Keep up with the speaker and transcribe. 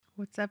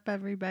What's up,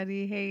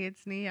 everybody? Hey,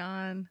 it's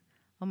Neon.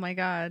 Oh my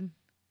god.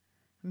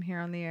 I'm here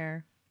on the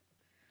air.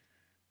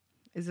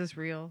 Is this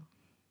real?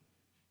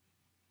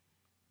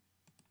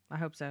 I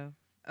hope so.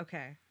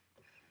 Okay.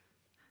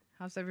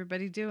 How's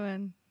everybody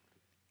doing?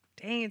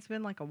 Dang, it's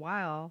been like a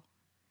while.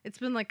 It's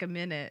been like a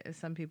minute, as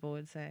some people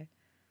would say.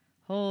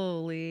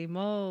 Holy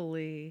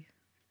moly.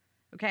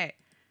 Okay.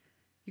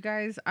 You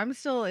guys, I'm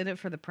still in it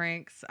for the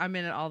pranks. I'm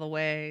in it all the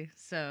way.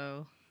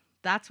 So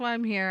that's why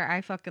I'm here.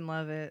 I fucking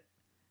love it.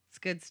 It's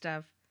good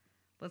stuff.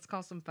 Let's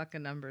call some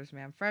fucking numbers,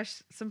 man.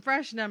 Some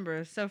fresh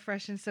numbers. So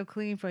fresh and so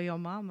clean for your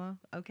mama.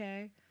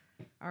 Okay.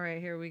 All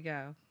right, here we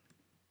go.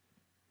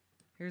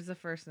 Here's the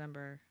first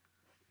number.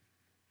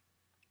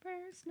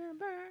 First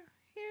number.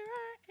 Here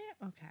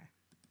I am. Okay.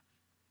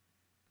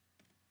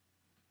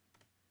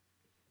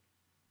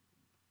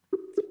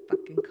 Let's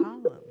fucking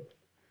call him.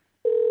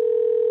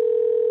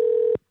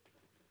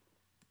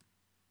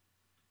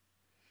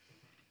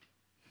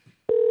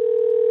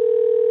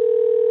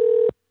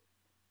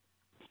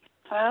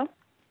 Hello?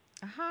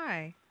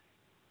 Hi.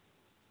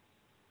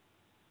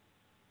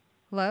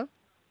 Hello?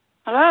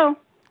 Hello?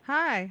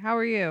 Hi, how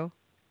are you?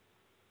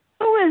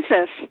 Who is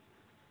this?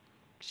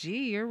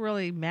 Gee, you're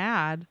really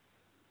mad.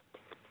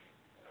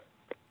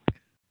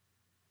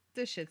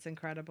 This shit's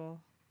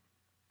incredible.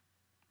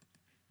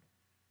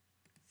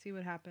 See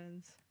what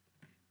happens.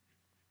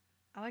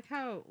 I like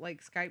how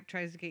like Skype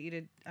tries to get you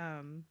to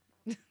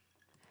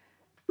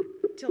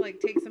to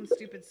like take some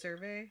stupid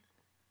survey.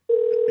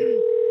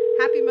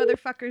 Happy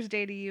motherfuckers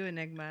day to you,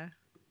 Enigma.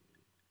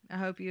 I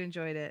hope you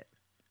enjoyed it.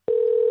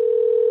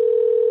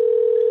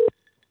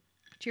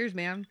 Cheers,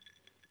 man.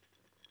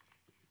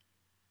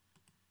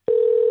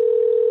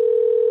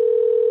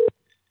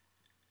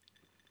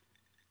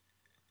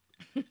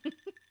 Green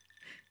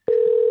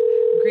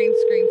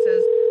screen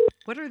says,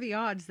 what are the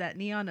odds that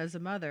Neon is a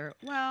mother?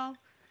 Well,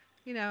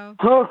 you know.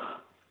 Oh.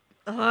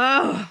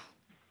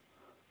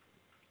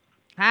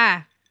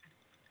 Hi.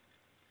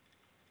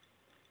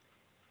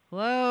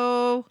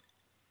 Hello.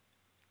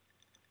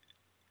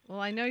 Well,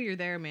 I know you're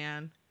there,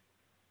 man.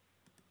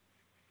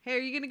 Hey, are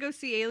you going to go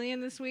see Alien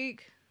this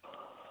week?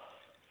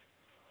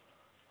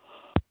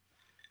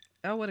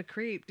 Oh, what a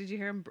creep. Did you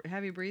hear him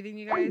heavy breathing,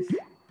 you guys?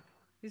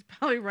 He's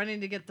probably running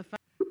to get the phone.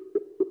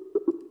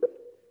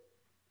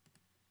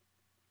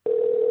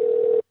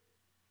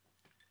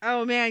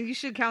 Oh, man, you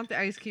should count the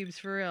ice cubes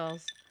for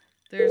reals.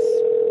 There's...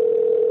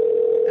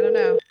 I don't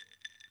know.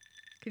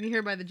 Can you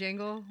hear by the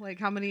jangle? Like,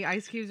 how many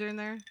ice cubes are in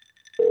there?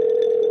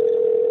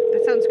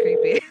 That sounds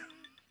creepy.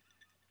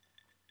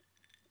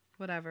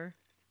 Whatever.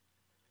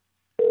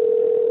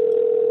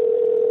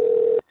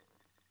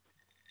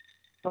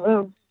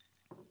 Hello?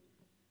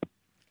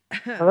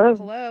 Hello?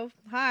 Hello.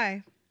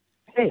 Hi.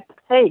 Hey,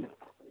 hey.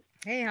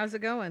 Hey, how's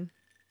it going?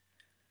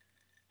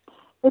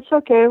 It's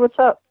okay. What's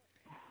up?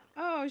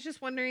 Oh, I was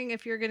just wondering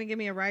if you're going to give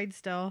me a ride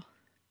still.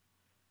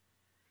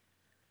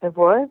 If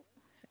what?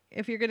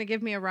 If you're going to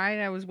give me a ride,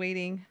 I was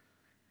waiting.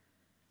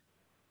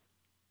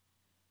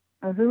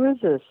 Who is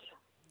this?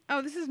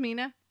 Oh, this is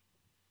Mina.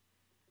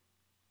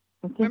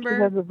 I think Remember?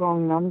 you have the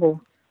wrong number.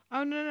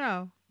 Oh,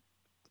 no.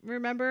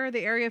 Remember the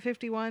Area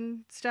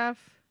 51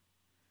 stuff?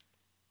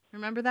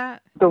 Remember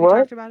that? The we what?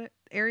 talked about it.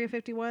 Area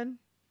 51.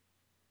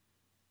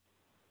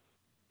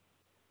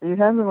 You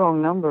have the wrong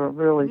number,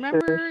 really.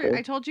 Remember Seriously.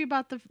 I told you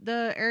about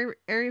the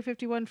Area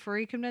 51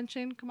 furry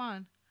convention? Come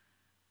on.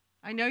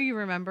 I know you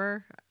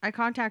remember. I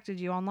contacted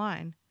you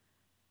online.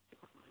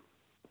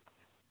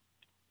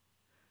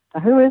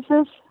 Who is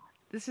this?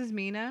 This is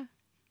Mina.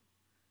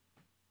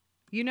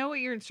 You know what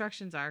your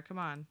instructions are. Come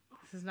on.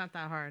 This is not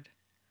that hard.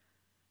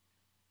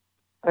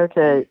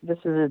 Okay, this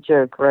is a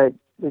joke, right?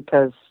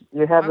 Because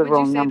you have the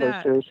wrong number,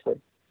 that? seriously.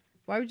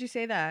 Why would you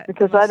say that?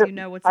 Because Unless you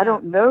know what's I up.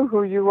 don't know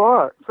who you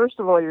are. First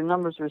of all, your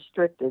number's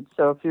restricted,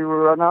 so if you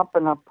were an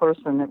up-and-up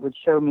person, it would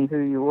show me who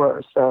you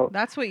were. So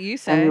that's what you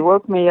say. And you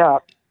woke me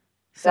up.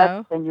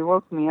 So? And you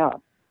woke me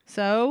up.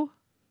 So?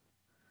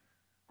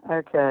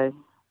 Okay.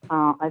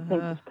 I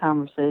think this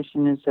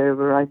conversation is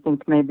over. I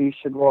think maybe you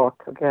should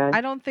walk, okay? I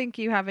don't think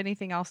you have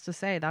anything else to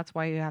say. That's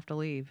why you have to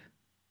leave.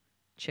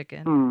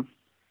 Chicken.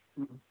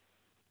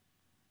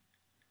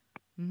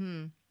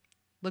 Mm-hmm.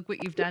 Look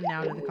what you've done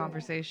now to the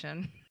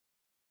conversation.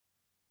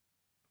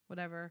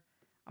 Whatever.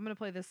 I'm going to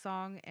play this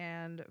song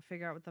and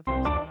figure out what the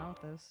fuck's going on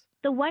with this.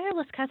 The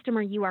wireless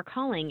customer you are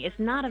calling is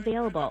not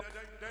available.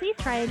 Please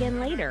try again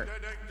later.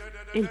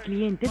 El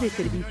cliente de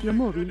servicio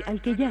móvil al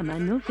que llama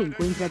no se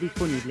encuentra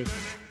disponible.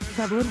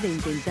 Favor de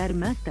intentar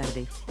más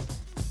tarde.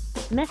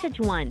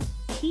 Message 1.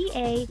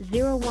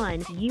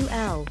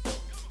 PA01UL.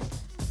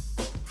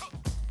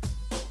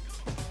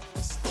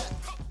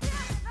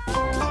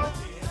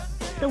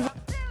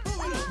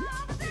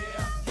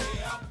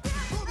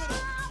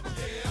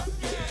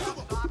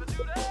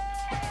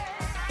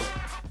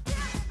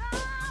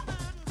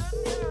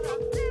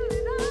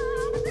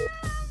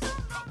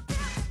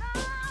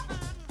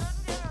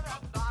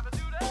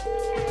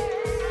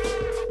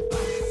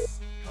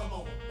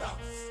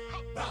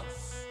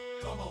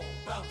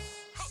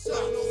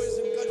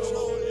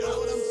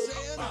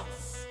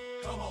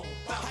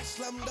 I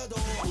slam the door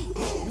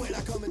when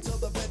I come into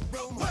the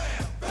bedroom.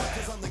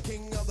 Cause I'm the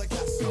king of the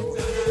castle.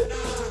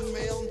 Turn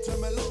me on, turn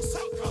me loose.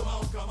 Come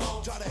on.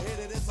 Try to hit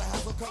it, it's a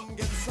hassle. Come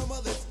get some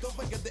of this. Don't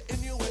forget the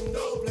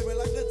innuendo. Play me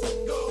like the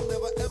tango.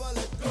 Never ever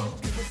let go.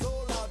 Keep it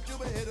so loud, you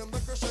be hitting the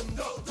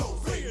crescendo.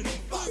 Don't ring me,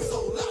 fa,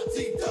 so, la,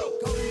 ti, do.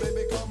 Come,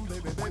 baby, come,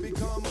 baby, baby,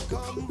 come.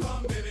 Come,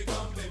 baby,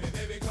 come, baby,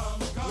 baby, come.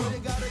 Well, you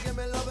gotta give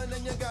me loving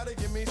and you gotta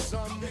give me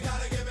some. You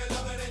gotta give me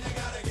loving and you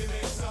gotta give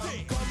me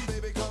some. Come,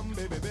 baby,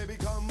 baby,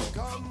 come.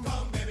 Come,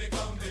 baby,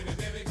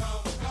 baby,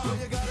 come. Well,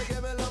 you gotta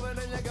give me loving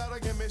and you gotta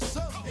give me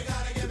some. You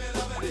gotta give me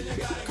loving and you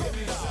gotta give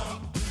me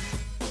some.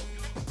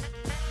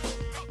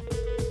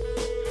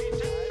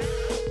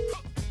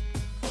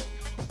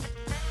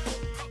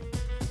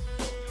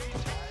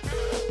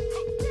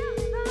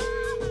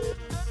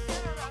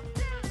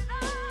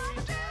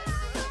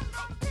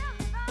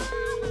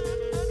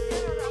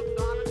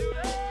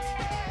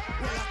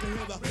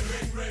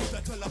 The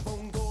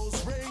telephone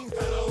goes ring.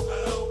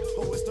 Hello.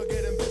 Oh, it's still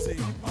getting busy.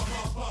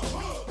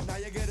 Now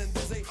you're getting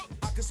dizzy.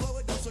 I can slow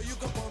it down so you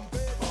can pump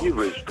it. You've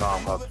reached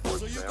Tom Huff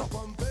voicemail.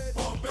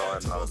 Sorry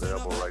I'm not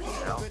available right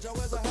now. But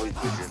please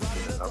leave your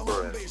name and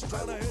number and I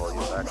will call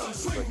you back as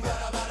soon as I can.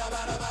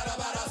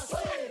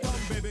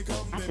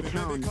 At the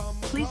tone,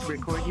 please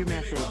record your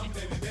message.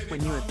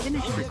 When you have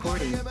finished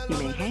recording, you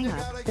may hang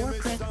up or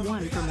press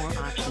 1 for more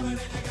options.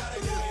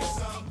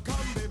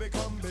 Come, baby,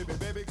 come.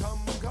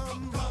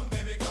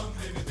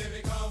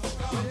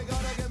 Well, you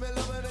gotta give me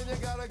loving and you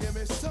gotta give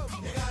me some.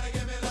 You gotta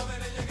give me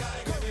loving and you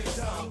gotta give me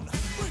some.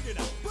 Bring it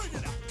up,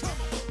 come on.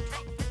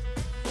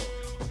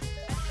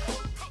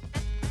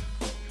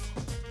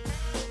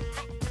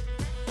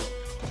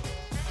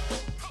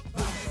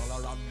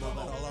 Move it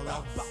all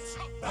around, bounce.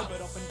 Pump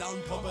it up and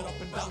down,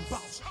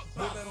 bounce.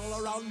 Move it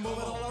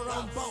all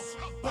around, bounce.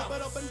 Pump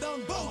it up and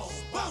down,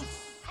 bounce.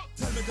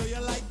 Tell me, do you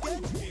like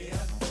it?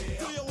 Yeah.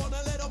 Do you want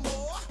a little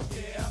more?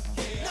 Yeah.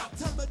 Now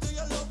tell me, do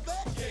you love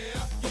it?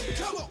 Yeah.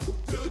 Come on.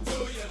 Do you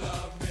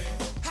love me?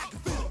 I can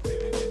feel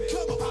it.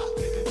 Come on.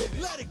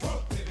 Let it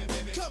go.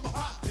 Come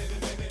on.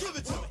 Give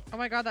it to me. Oh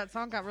my god, that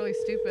song got really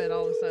stupid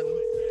all of a sudden.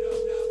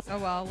 Oh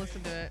well,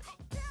 listen to it.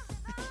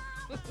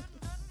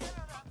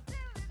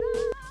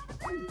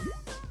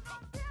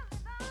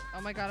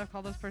 Oh my god, I've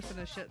called this person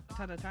a shit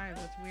ton of times.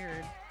 That's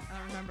weird. I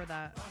don't remember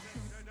that.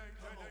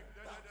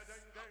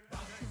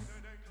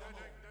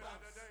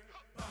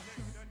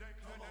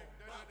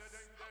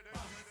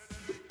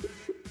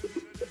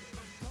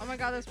 Oh my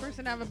god, this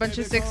person have a bunch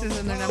of 6s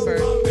in their number.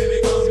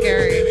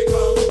 Scary.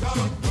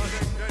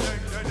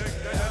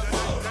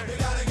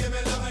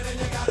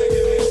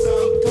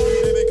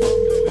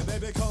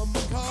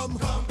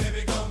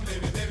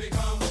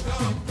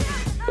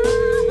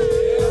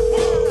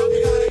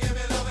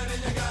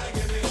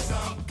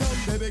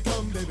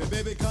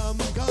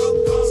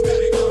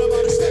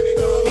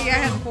 See, I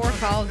had 4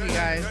 calls, you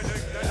guys.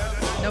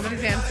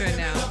 Nobody's answering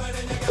now.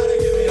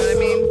 You know what I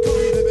mean?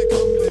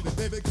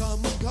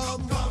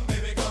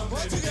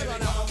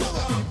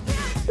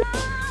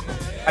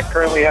 I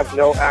currently have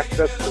no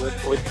access to this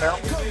voicemail.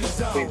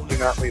 Please do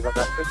not leave a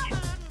message.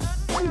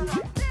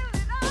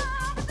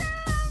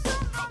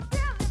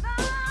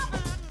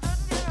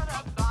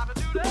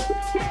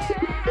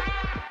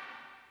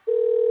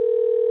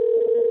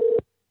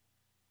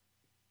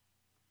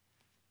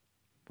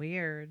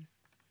 Weird.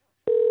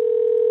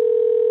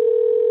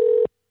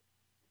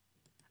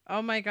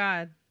 Oh my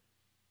god.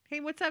 Hey,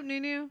 what's up,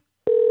 Nunu?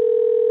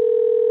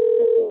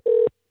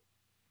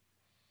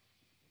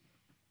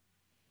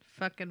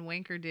 Fucking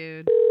wanker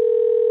dude.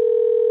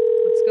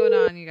 What's going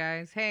on, you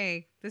guys?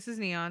 Hey, this is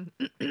Neon.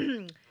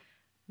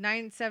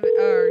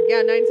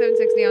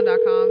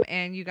 976neon.com,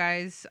 and you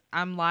guys,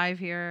 I'm live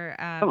here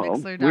at Hello,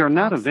 Mixler.com. we are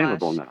not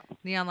available now.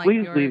 Neon Like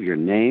Please York. leave your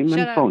name Shut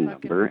and up, phone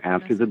fucking number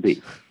after the message.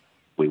 beep.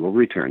 We will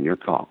return your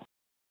call.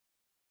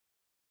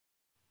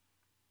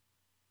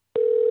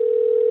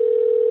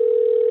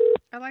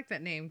 I like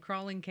that name,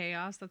 Crawling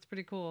Chaos. That's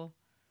pretty cool.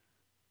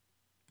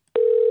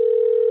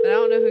 But I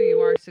don't know who you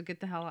are, so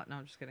get the hell out. No,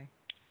 I'm just kidding.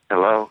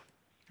 Hello.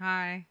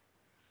 Hi.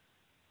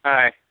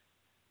 Hi.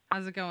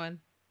 How's it going?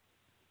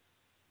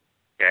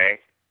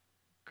 Okay.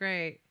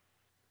 Great.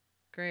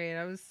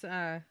 I was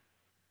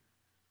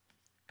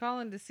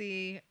calling to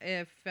see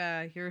if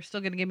you're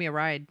still going to give me a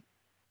ride.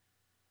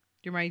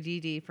 You're my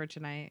DD for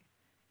tonight.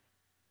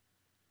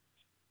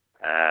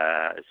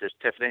 Is this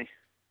Tiffany?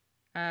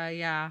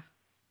 Yeah.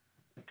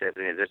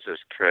 Tiffany, this is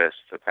Chris,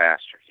 the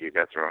pastor. You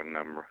got the wrong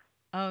number.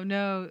 Oh,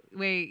 no.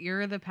 Wait,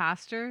 you're the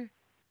pastor?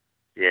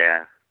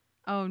 Yeah.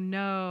 Oh,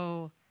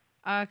 no.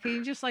 Can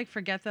you just,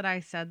 forget that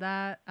I said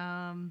that?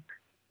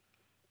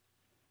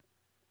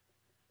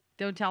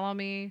 Don't tell on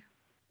me.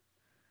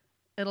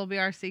 It'll be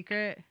our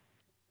secret.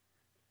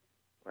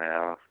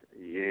 Well,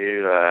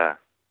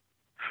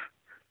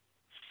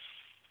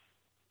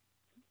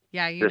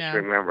 Yeah, you just know.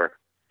 remember.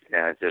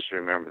 Yeah, just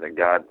remember that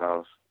God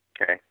knows.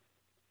 Okay?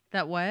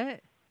 That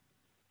what?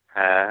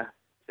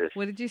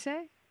 What did you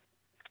say?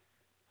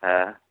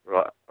 Well,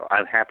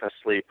 I'm half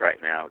asleep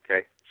right now,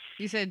 okay?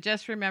 You said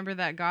just remember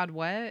that God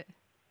what?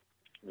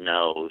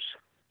 knows.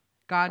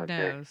 God Okay.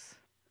 knows.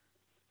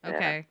 Yeah.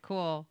 Okay,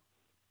 cool.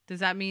 Does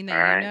that mean that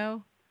All you right.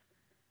 know?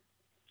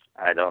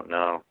 I don't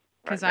know.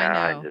 Because Right I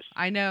now, know.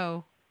 I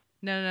know.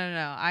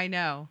 No. I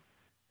know.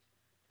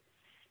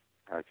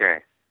 Okay.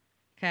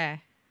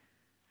 Okay.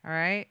 All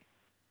right.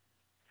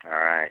 All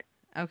right.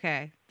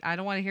 Okay. I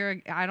don't want to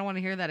hear. I don't want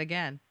to hear that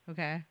again.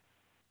 Okay.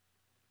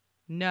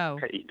 No.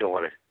 You don't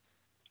want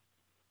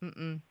to.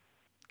 Mm-mm.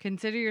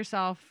 Consider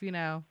yourself,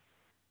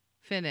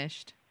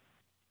 finished.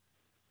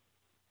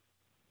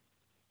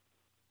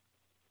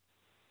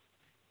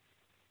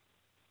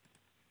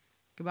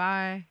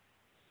 Goodbye.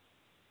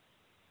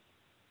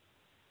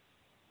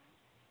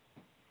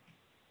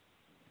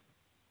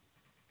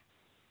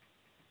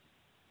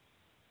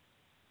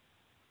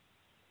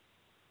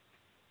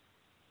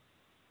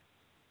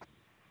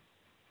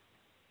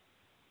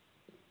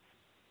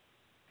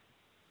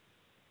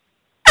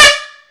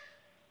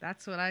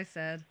 That's what I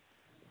said.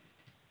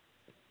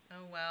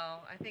 Oh,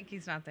 well, I think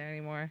he's not there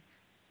anymore.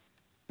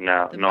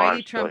 No, The no, I'm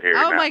mighty still trump. here.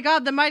 Oh, now. my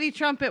God, the mighty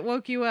trumpet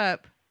woke you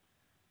up.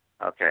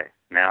 Okay.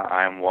 Now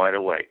I'm wide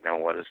awake. Now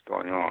what is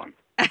going on?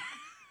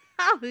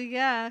 Oh,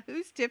 yeah.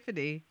 Who's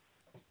Tiffany?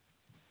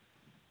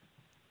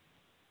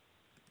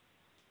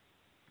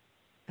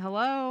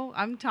 Hello?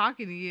 I'm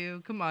talking to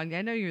you. Come on.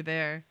 I know you're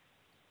there.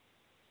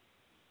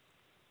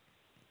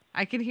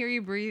 I can hear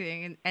you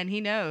breathing, and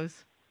he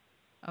knows.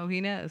 Oh,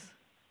 he knows.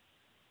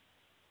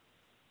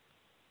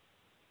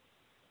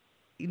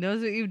 He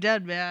knows what you've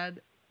done, man.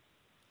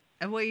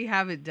 And what you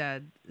haven't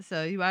done.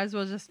 So you might as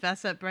well just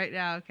fess up right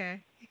now,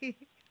 okay?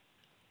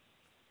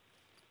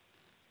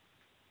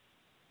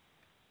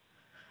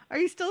 Are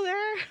you still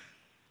there?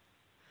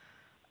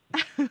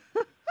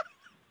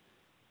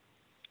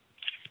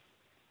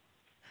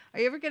 Are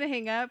you ever going to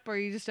hang up or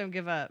you just don't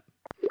give up?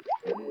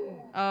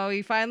 Oh,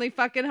 you finally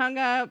fucking hung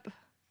up.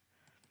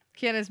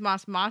 Ken is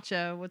Mas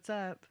Macho. What's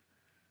up?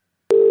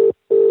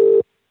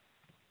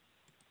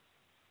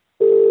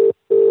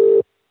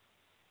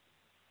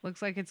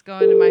 Looks like it's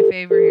going in my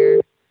favor here.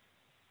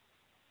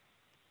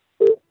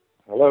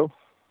 Hello?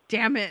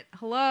 Damn it.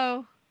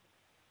 Hello?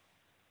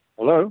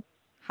 Hello?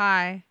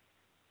 Hi.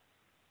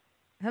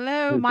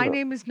 Hello, Who's my that?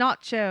 name is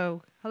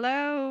Nacho.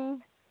 Hello?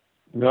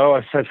 No,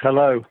 I said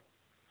hello.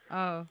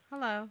 Oh,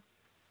 hello.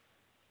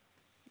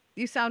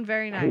 You sound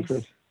very Who's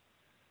nice.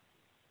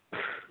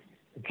 this?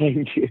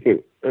 Thank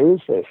you.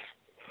 Who's this?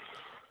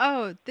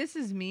 Oh, this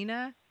is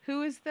Mina.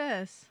 Who is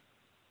this?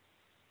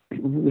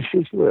 This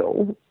is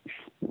Will.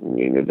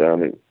 Nina,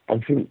 darling. I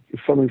think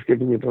someone's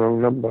giving you the wrong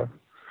number.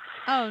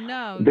 Oh,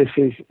 no. This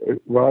is,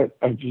 right,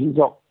 you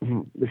got,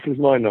 this is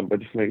my number.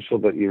 Just make sure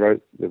that you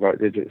wrote the right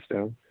digits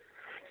down.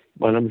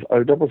 My number's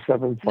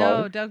 0775.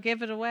 No, don't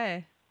give it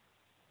away.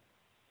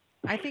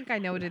 I think I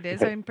know what it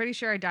is. I'm pretty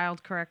sure I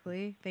dialed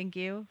correctly. Thank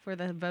you for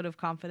the vote of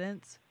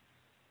confidence.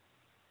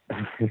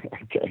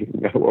 Okay,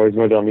 no worries,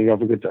 my darling.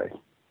 Have a good day.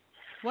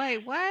 Wait,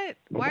 what?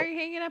 Why are you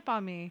hanging up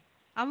on me?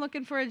 I'm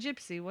looking for a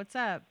gypsy. What's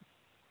up?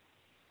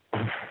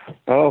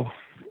 Oh,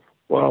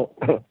 well,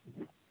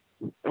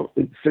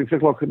 it's 6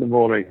 o'clock in the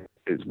morning.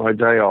 It's my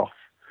day off.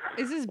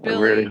 Is this I'm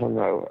Billy? really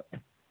hungover.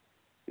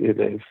 It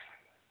is.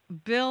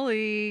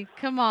 Billy,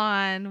 come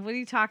on. What are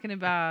you talking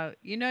about?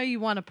 You know you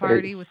want to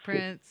party with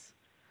Prince.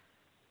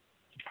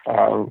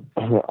 I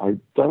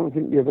don't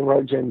think you're the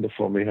right gender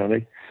for me,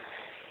 honey.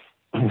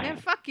 Man,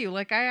 fuck you,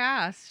 like I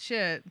asked.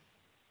 Shit.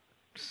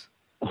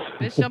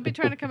 Bitch, don't be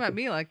trying to come at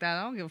me like that.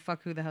 I don't give a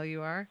fuck who the hell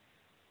you are.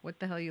 What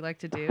the hell you like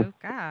to do.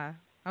 God.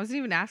 I wasn't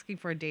even asking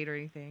for a date or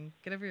anything.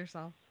 Get over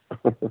yourself.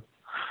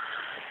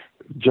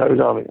 Joe,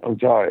 darling, I'm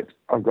tired.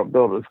 I've got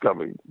builders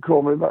coming.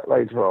 Call me back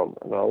later on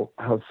and I'll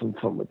have some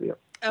fun with you.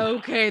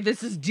 Okay,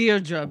 this is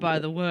Deirdre, by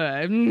the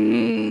way.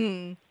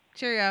 Mm.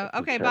 Cheerio.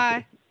 Okay,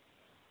 bye.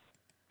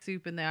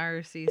 Soup in the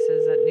IRC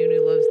says that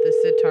Nunu loves the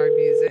sitar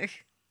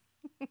music.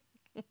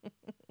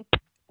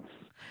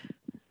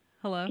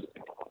 Hello?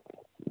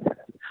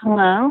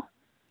 Hello?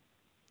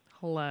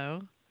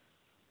 Hello?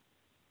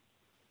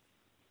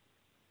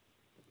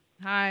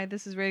 Hi,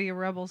 this is Radio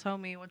Rebels,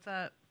 homie. What's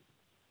up?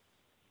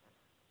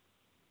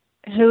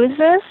 Who is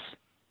this?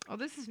 Oh,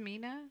 this is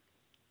Mina.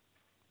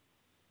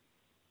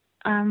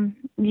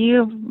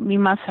 You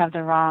must have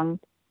the wrong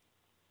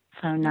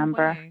phone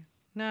number. way.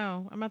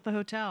 No, I'm at the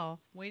hotel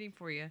waiting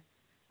for you.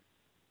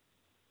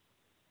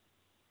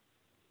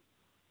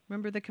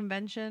 Remember the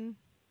convention?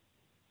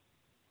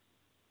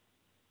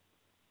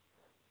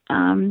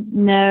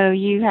 No,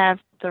 you have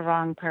the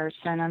wrong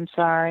person. I'm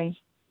sorry.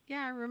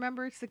 Yeah, I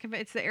remember it's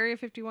the Area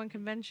 51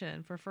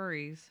 convention for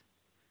furries.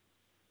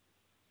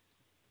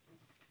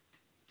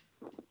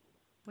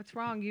 What's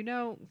wrong? You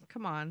know,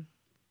 come on.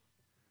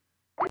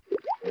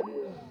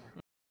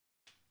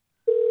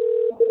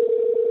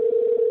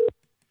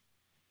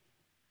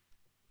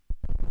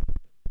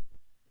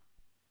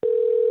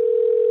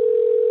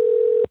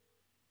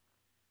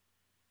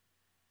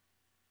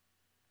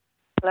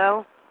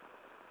 Hello?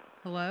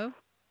 Hello?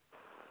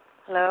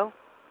 Hello?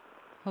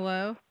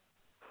 Hello?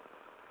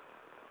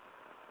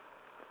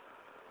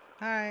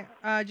 Hi.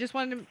 Just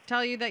wanted to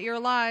tell you that you're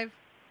alive.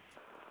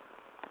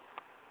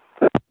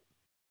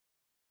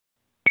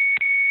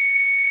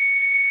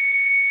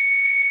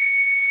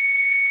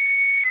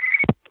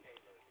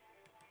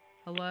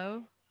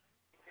 Hello?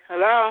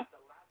 Hello?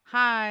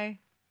 Hi.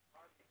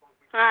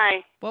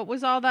 Hi. What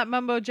was all that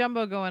mumbo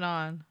jumbo going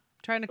on? I'm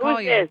trying to Who's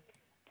call you. this?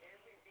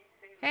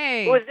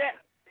 Hey. Who is that?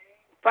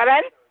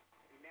 Pardon?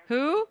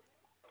 Who?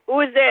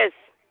 Who is this?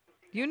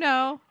 You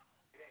know.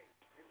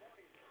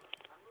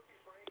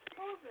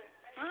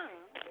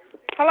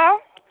 Hello?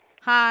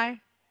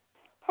 Hi.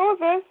 Who is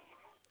this?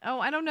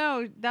 Oh, I don't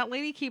know. That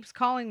lady keeps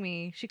calling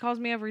me. She calls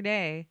me every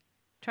day.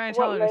 Trying to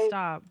tell What her to lady?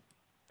 stop.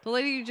 The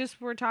lady you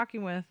just were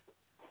talking with.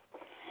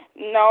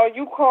 No,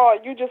 you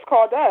just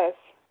called us.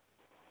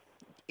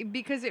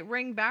 Because it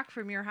rang back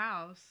from your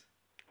house.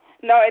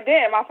 No, it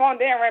didn't. My phone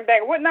didn't ring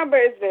back. What number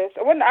is this?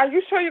 Are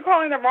you sure you're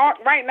calling the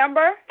right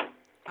number?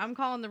 I'm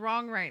calling the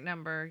wrong right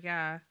number.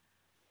 Yeah.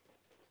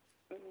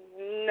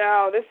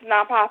 No, this is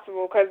not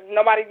possible because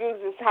nobody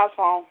uses this house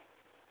phone.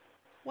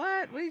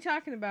 What? What are you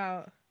talking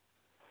about?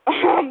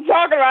 I'm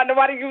talking about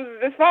nobody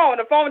uses this phone.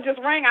 The phone just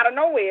rang out of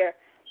nowhere.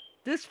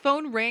 This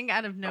phone rang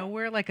out of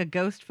nowhere like a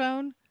ghost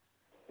phone?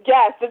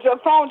 Yes, the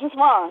phone just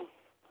rang.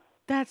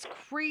 That's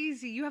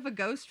crazy. You have a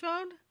ghost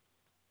phone?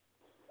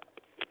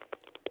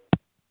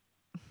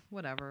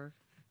 Whatever.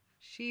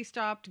 She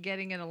stopped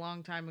getting it a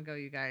long time ago,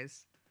 you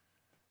guys.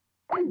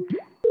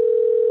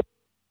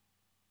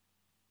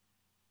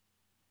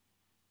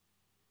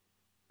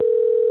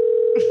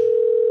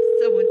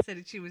 Someone said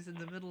that she was in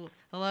the middle.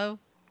 Hello?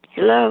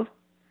 Hello?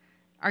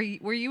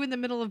 Were you in the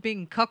middle of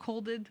being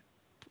cuckolded?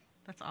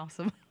 That's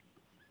awesome.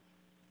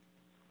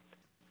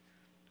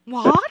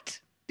 What?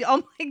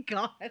 Oh my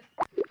god.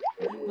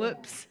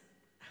 Whoops.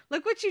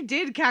 Look what you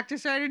did,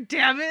 Cactus Rider.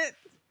 Damn it.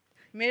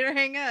 Made her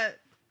hang up.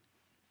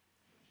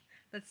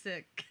 That's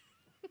sick.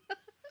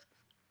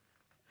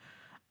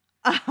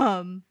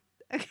 Okay.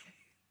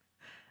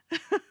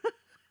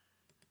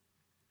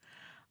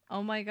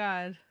 Oh my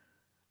god.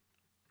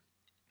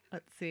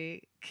 Let's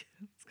see.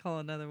 Let's call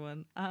another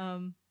one.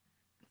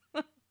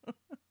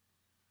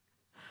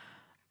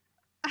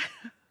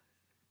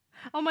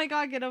 Oh my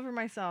god, get over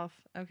myself.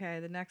 Okay,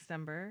 the next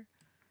number.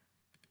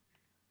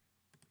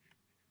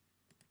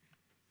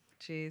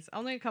 Jeez,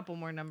 only a couple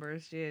more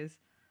numbers. Jeez.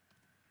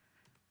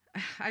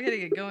 I gotta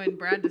get going.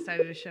 Brad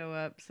decided to show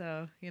up,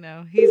 so, you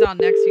know, he's on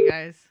next, you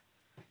guys.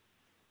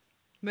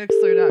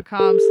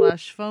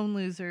 Mixler.com/phone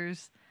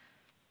losers.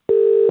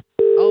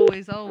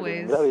 Always,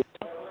 always.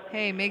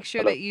 Hey, make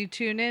sure that you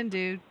tune in,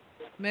 dude.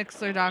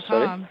 Mixler.com.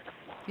 Sorry?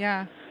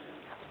 Yeah.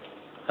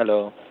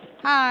 Hello.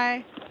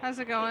 Hi. How's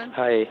it going?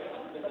 Hi.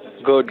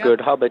 Good, Yep.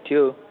 good. How about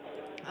you?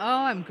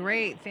 Oh, I'm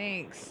great,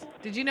 thanks.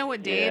 Did you know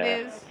what day Yeah.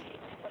 it is?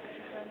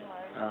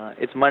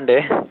 It's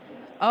Monday.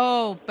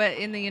 Oh, but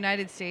in the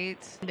United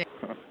States?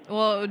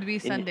 Well, it would be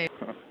Sunday.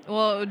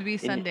 Well, it would be in-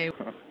 Sunday.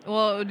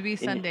 Well, it would be in-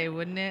 Sunday,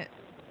 wouldn't it?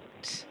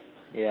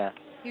 Yeah.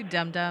 You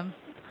dum-dum.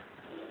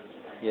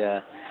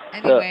 Yeah.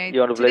 Anyway, so, you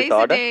want to place today's the the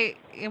order? day,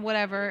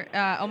 whatever.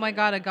 Oh my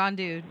god, a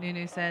Gondu,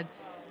 Nunu said.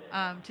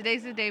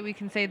 Today's the day we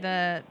can say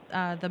the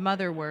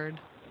mother word.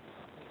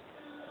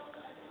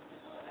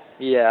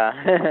 Yeah.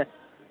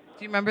 Do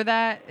you remember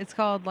that? It's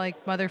called,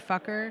 like,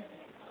 motherfucker.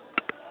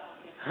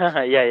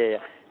 yeah.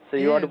 So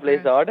you want to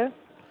place the order?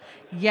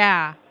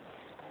 Yeah.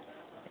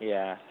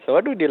 Yeah. So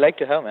what would you like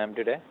to have, ma'am,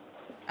 today?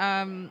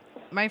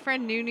 My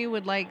friend Nunu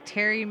would like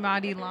Terry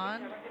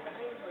Madilan.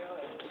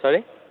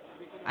 Sorry?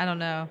 I don't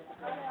know.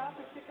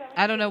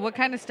 What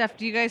kind of stuff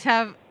do you guys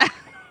have? I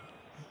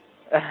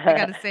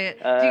gotta say it.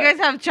 Do you guys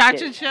have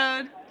Chacha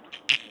Chode?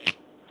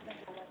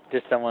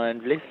 Just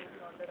someone, please.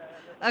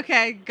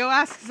 Okay, go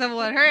ask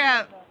someone. Hurry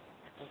up.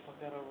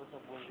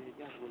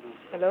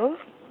 Hello?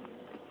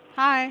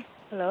 Hi.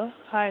 Hello?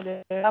 Hi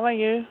there. How are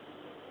you?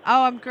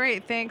 Oh, I'm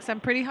great, thanks. I'm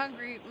pretty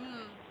hungry.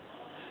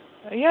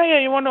 Yeah,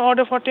 you want to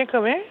order for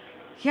takeaway?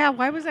 Yeah,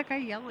 why was that guy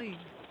yelling?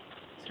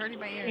 It's hurting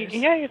my ears.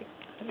 Yeah,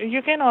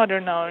 you can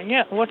order now.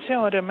 Yeah, what's your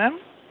order, ma'am?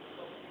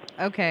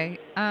 Okay.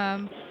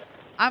 I'm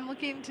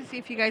looking to see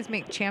if you guys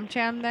make cham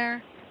cham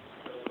there.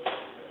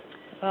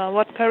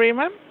 What curry,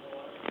 ma'am?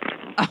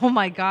 Oh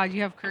my god,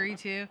 you have curry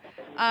too?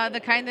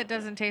 The kind that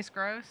doesn't taste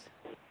gross?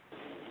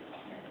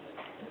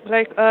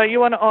 Like, you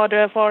want to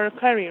order for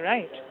curry,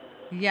 right?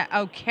 Yeah,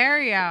 oh,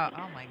 carry out.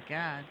 Oh my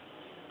god.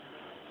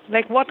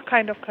 Like, what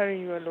kind of curry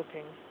you are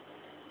looking?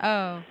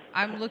 Oh,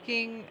 I'm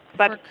looking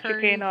Butter for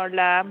curry. chicken or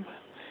lamb?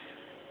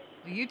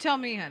 You tell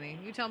me, honey.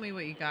 You tell me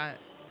what you got.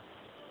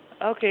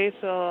 Okay,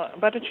 so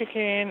butter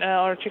chicken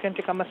or chicken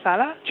tikka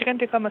masala. Chicken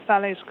tikka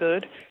masala is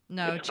good.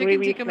 No, It's chicken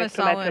gravy tikka like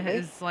masala tomato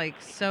is like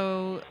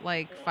so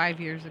like 5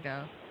 years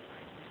ago.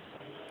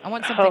 I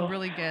want something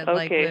really good,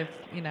 like okay. with,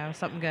 you know,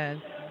 something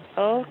good.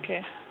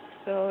 Okay,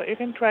 so you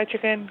can try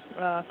chicken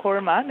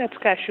korma. That's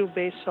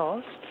cashew-based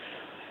sauce,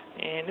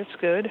 and it's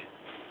good.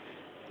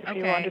 If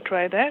you want to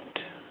try that.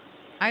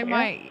 I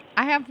might.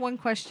 I have one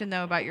question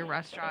though about your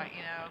restaurant.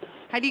 You know,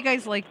 how do you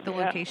guys like the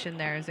location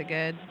there? Is it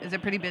good? Is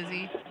it pretty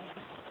busy?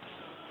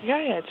 Yeah,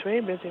 it's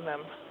very busy,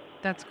 ma'am.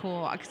 That's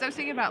cool. Because I was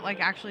thinking about like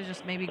actually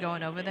just maybe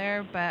going over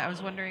there, but I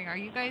was wondering, are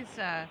you guys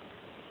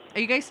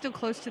still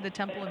close to the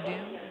Temple of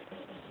Doom?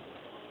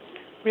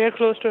 We are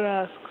close to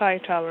the Sky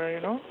Tower, you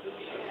know.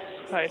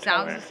 Right.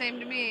 Sounds over. the same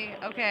to me.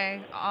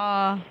 Okay.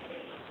 I'll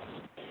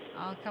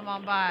come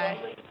on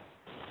by.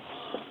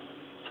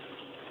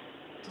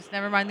 Just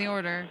never mind the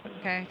order.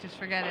 Okay, just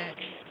forget it.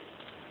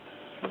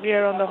 We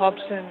are on the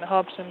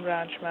Hobson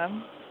branch,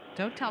 ma'am.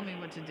 Don't tell me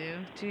what to do.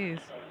 Jeez.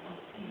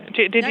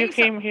 Did Now you you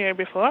came here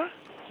before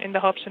in the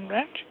Hobson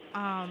branch?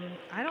 I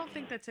don't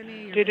think that's any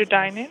of your Did you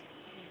dine business.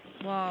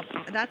 in? Well,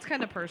 that's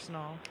kind of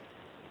personal.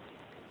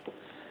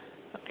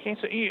 Okay,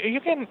 so you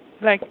can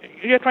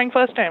you're trying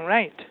first time,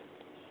 right?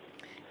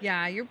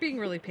 Yeah, you're being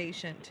really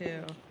patient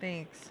too.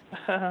 Thanks.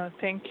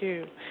 Thank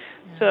you.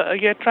 So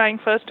you're trying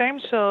first time.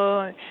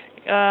 So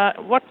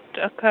what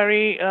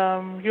curry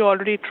you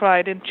already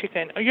tried in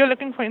chicken? Are you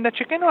looking for in the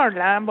chicken or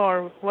lamb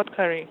or what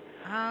curry?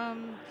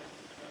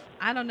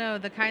 I don't know,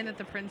 the kind that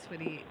the prince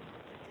would eat.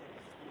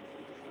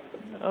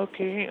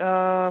 Okay.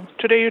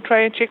 Today you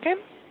try chicken?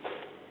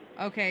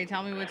 Okay,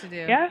 tell me what to do.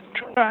 Yeah,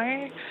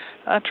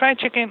 try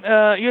chicken.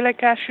 You like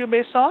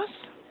cashew-based sauce?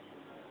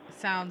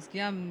 Sounds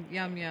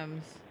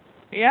yums.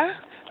 Yeah?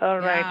 All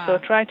right. So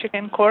try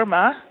chicken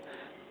korma.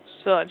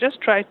 So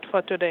just try it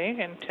for today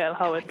and tell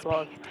how it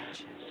was.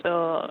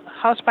 So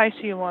how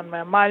spicy you want,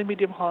 ma'am? Mild,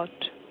 medium, hot?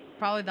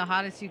 Probably the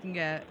hottest you can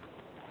get.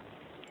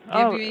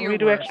 Oh, me your we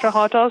do worst. extra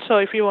hot also.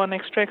 If you want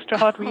extra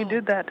hot, we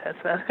do that as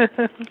well.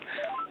 Do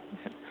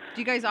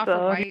you guys offer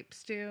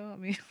wipes too? I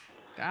mean,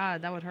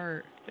 God, that would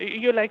hurt.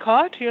 You like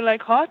hot? You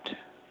like hot?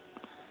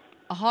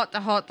 The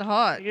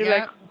hot. You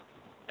like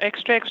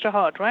extra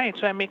hot, right?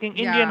 So I'm making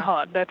Indian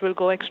hot. That will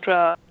go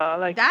extra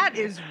That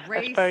is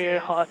racist. As per your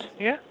hot.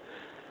 Yeah?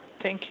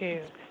 Thank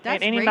you.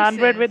 That's and any naan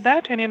bread with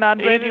that? Any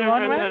naan bread you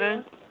want,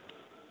 ma'am?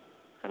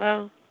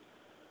 Hello?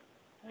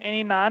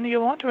 Any naan you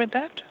want with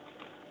that?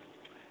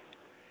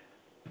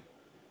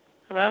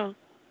 Hello?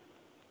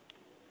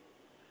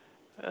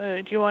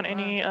 Do you want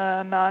any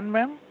naan,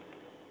 ma'am?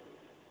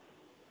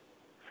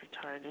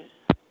 Retarded.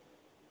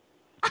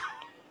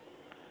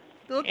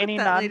 Look Any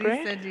what that naan lady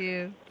bread? said to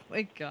you.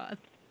 My God.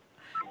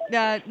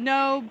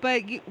 No,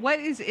 but what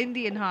is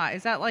Indian hot?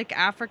 Is that like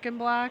African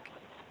black?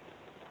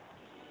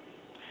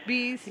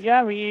 Bees?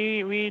 Yeah,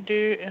 we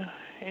do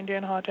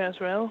Indian hot as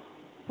well.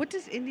 What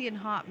does Indian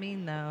hot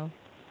mean, though?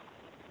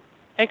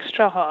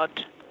 Extra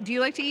hot. Do you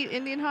like to eat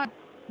Indian hot?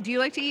 Do you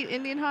like to eat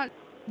Indian hot?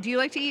 Do you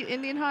like to eat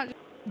Indian hot?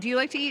 Do you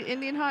like to eat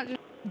Indian hot?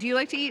 Do you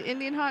like to eat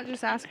Indian hot?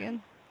 Just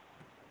asking.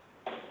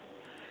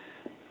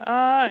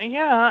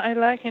 Yeah, I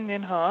like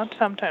Indian hot.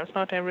 Sometimes,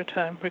 not every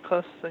time,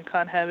 because I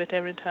can't have it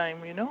every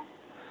time, you know.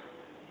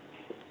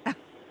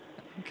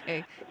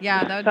 Okay.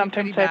 Yeah, that would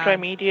sometimes be pretty bad. I try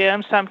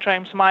medium,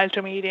 sometimes mild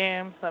to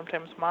medium,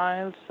 sometimes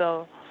mild.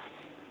 So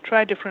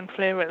try different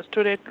flavors.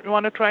 Today, you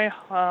want to try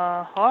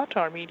hot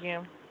or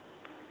medium?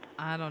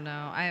 I don't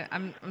know.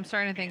 I'm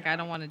starting to think I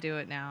don't want to do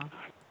it now.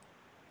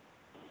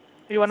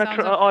 You want Sounds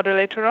to order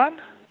later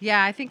on?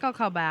 Yeah, I think I'll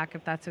call back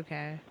if that's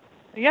okay.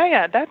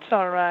 Yeah, that's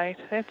all right.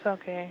 That's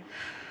okay.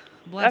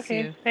 Bless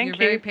okay, you. Thank You're you.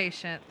 very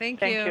patient.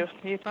 Thank you.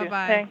 You too.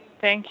 Bye-bye.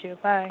 Thank you.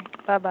 Bye.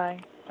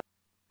 Bye-bye.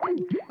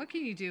 What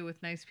can you do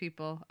with nice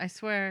people? I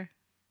swear,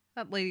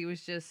 that lady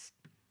was just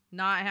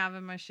not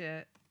having my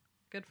shit.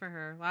 Good for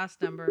her.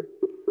 Last number.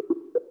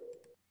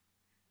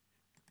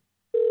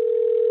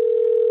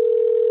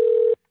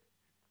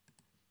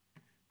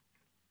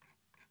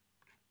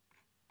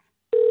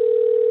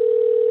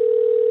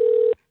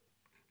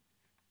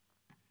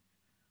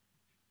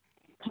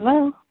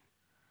 Hello?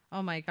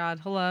 Oh my God.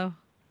 Hello.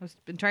 I've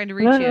been trying to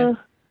reach you.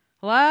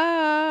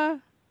 Hello?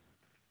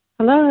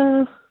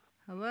 Hello?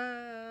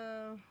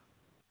 Hello?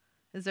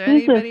 Is there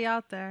Who's anybody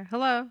out there?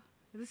 Hello?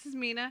 This is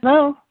Mina.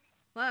 Hello?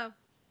 Hello?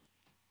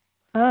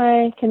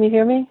 Hi, can you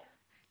hear me?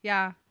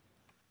 Yeah.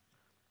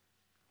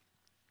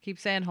 Keep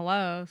saying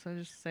hello, so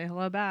just say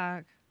hello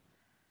back.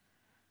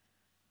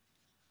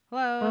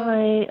 Hello?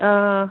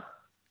 Hi,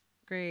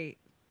 Great.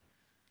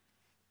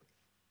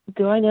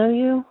 do I know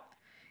you?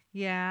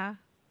 Yeah.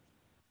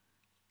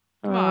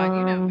 Come on,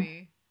 you know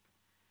me.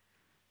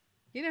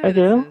 You know who I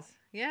do? this is.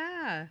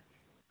 Yeah.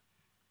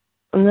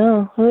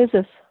 No, who is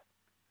this?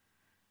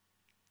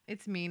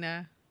 It's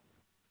Mina.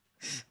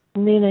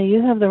 Nina,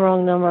 you have the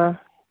wrong number.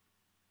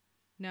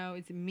 No,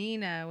 it's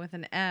Mina with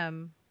an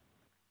M.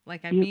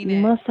 Like I You mean it.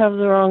 must have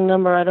the wrong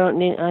number. I don't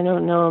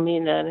know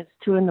Amina, and it's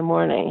 2 a.m.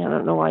 I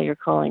don't know why you're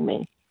calling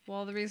me.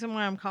 Well, the reason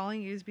why I'm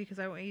calling you is because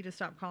I want you to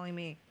stop calling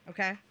me,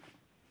 okay?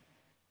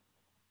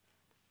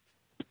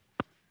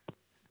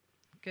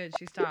 Good,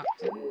 she stopped.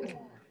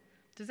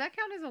 Does that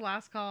count as a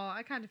last call?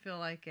 I kind of feel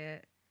like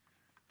it.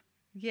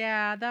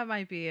 Yeah, that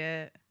might be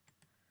it.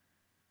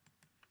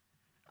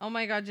 Oh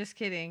my God, just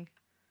kidding.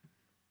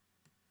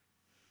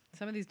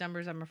 Some of these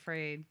numbers I'm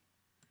afraid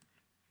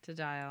to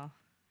dial.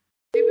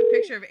 Stupid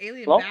picture of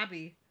alien Hello?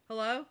 Babby.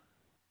 Hello?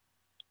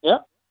 Yeah.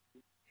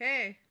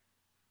 Hey.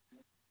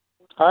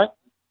 Hi.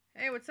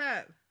 Hey, what's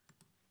up?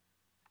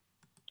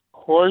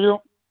 Who are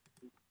you?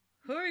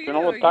 Who are you? You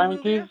know what Are time you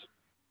it Julio? is?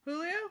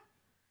 Julio?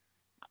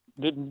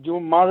 Did your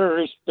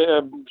mother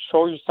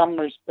show you some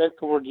respect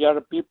toward the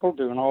other people?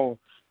 Do you know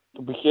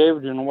to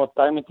behave? Do you know what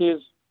time it is?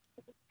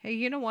 Hey,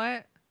 you know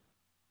what?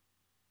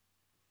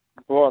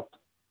 What?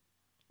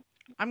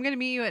 I'm gonna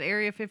meet you at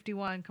Area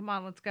 51. Come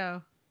on, let's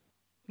go.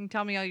 You can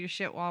tell me all your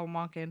shit while I'm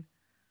walking.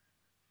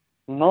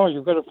 No,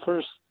 you gotta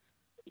first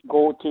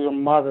go to your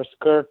mother's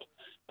skirt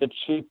that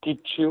she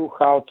teach you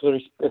how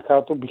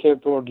to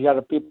behave toward the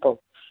other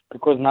people,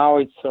 because now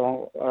it's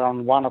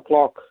around 1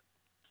 o'clock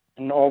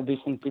and all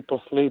decent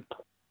people sleep.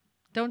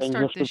 Don't and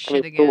start you this should shit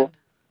sleep again. too.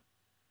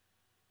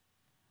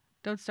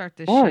 Don't start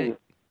this Why? shit.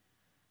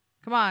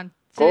 Come on.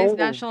 Today's Go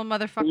National to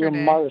Motherfucker your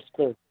Day. mother's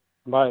skirt.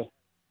 Bye.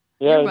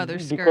 Your Yeah,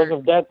 mother's because skirt.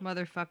 of that,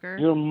 Motherfucker.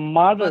 your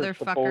mother's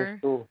Motherfucker.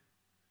 supposed to.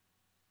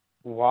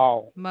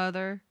 Wow.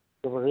 Mother.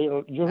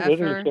 You Effer.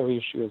 really have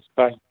issues.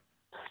 Bye.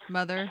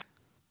 Mother.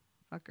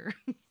 Fucker.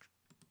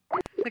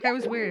 That guy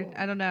was weird.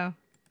 I don't know.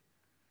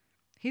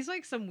 He's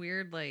like some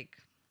weird, like,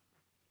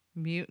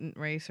 mutant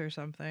race or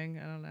something.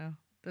 I don't know.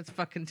 That's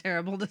fucking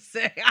terrible to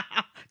say.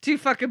 Too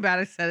fucking bad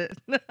I said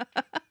it.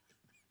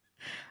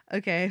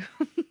 Okay.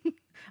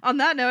 On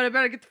that note, I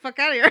better get the fuck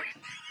out of here.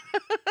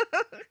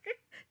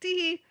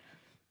 Tee.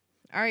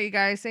 All right, you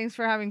guys. Thanks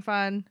for having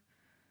fun.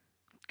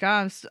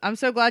 God, I'm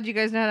so glad you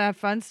guys know how to have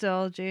fun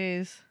still.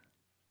 Jeez.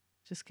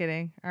 Just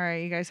kidding. All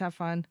right, you guys have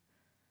fun.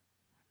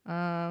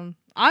 I'm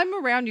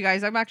around, you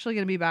guys. I'm actually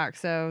going to be back,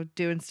 so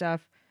doing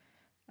stuff.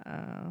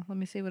 Let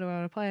me see what I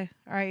want to play.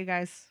 All right, you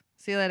guys.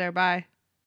 See you later. Bye.